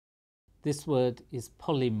This word is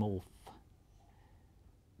polymorph.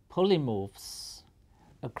 Polymorphs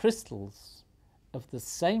are crystals of the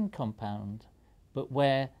same compound, but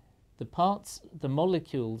where the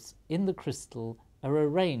molecules in the crystal are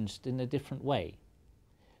arranged in a different way.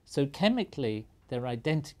 So chemically they're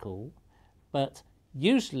identical, but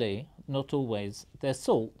usually, not always, they're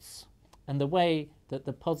salts, and the way that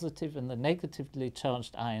the positive and the negatively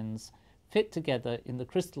charged ions fit together in the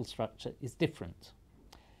crystal structure is different.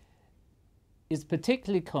 It's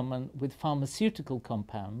particularly common with pharmaceutical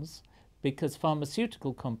compounds, because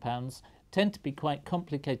pharmaceutical compounds tend to be quite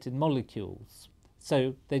complicated molecules,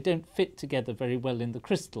 so they don't fit together very well in the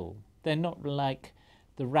crystal. They're not like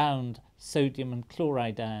the round sodium and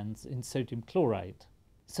chloride ions in sodium chloride.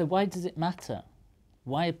 So why does it matter?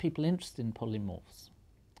 Why are people interested in polymorphs?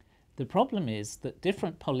 The problem is that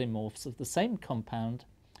different polymorphs of the same compound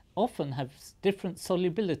often have different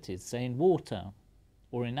solubilities, say in water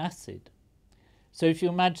or in acid. So if you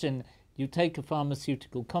imagine you take a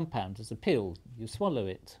pharmaceutical compound as a pill, you swallow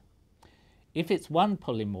it. If it's one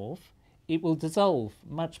polymorph, it will dissolve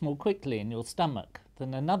much more quickly in your stomach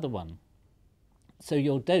than another one. So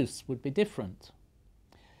your dose would be different.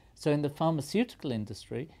 So in the pharmaceutical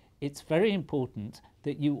industry, it's very important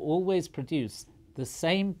that you always produce the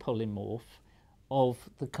same polymorph of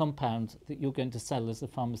the compound that you're going to sell as a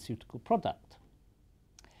pharmaceutical product.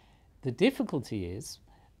 The difficulty is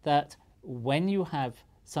that when you have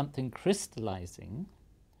something crystallizing,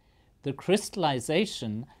 the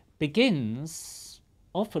crystallization begins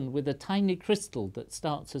often with a tiny crystal that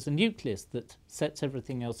starts as a nucleus that sets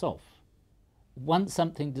everything else off. Once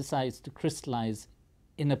something decides to crystallize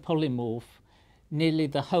in a polymorph, nearly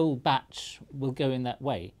the whole batch will go in that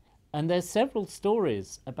way. And there's several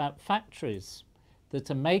stories about factories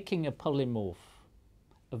that are making a polymorph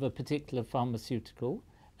of a particular pharmaceutical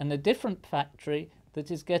and a different factory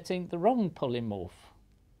that is getting the wrong polymorph.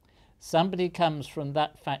 Somebody comes from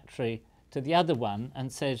that factory to the other one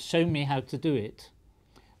and says, "Show me how to do it."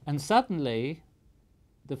 And suddenly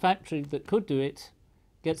the factory that could do it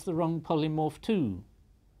gets the wrong polymorph too,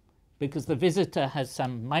 because the visitor has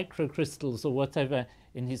some microcrystals or whatever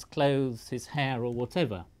in his clothes, his hair, or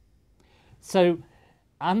whatever. So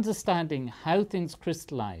understanding how things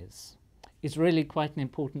crystallize is really quite an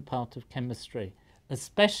important part of chemistry,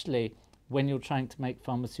 especially when you're trying to make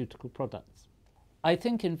pharmaceutical products. I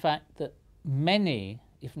think, in fact, that many,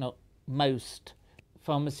 if not most,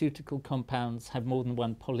 pharmaceutical compounds have more than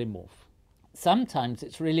one polymorph. Sometimes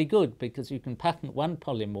it's really good because you can patent one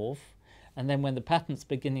polymorph, and then when the patent's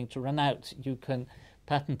beginning to run out, you can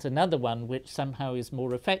patent another one which somehow is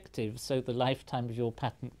more effective, so the lifetime of your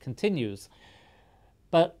patent continues.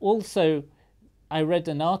 But also, I read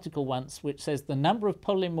an article once which says the number of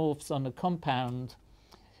polymorphs on a compound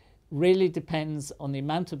really depends on the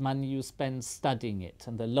amount of money you spend studying it,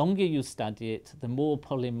 and the longer you study it, the more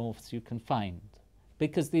polymorphs you can find,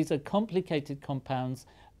 because these are complicated compounds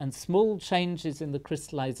and small changes in the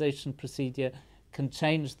crystallization procedure can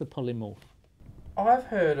change the polymorph. I've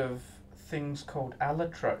heard of things called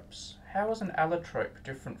allotropes. How is an allotrope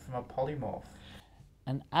different from a polymorph?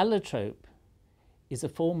 An allotrope is a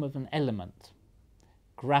form of an element,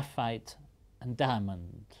 graphite and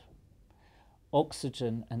diamond,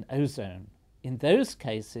 oxygen and ozone. In those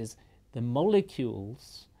cases, the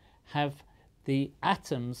molecules have the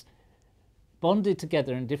atoms bonded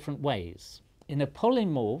together in different ways. In a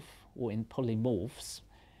polymorph, or in polymorphs,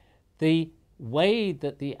 the way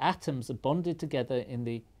that the atoms are bonded together in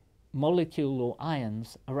the molecule or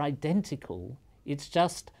ions are identical. It's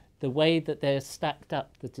just the way that they're stacked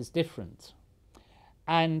up that is different.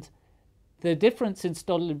 And the difference in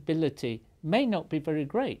solubility may not be very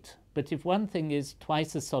great, but if one thing is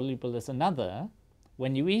twice as soluble as another,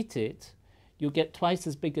 when you eat it, you get twice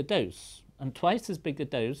as big a dose, and twice as big a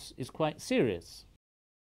dose is quite serious.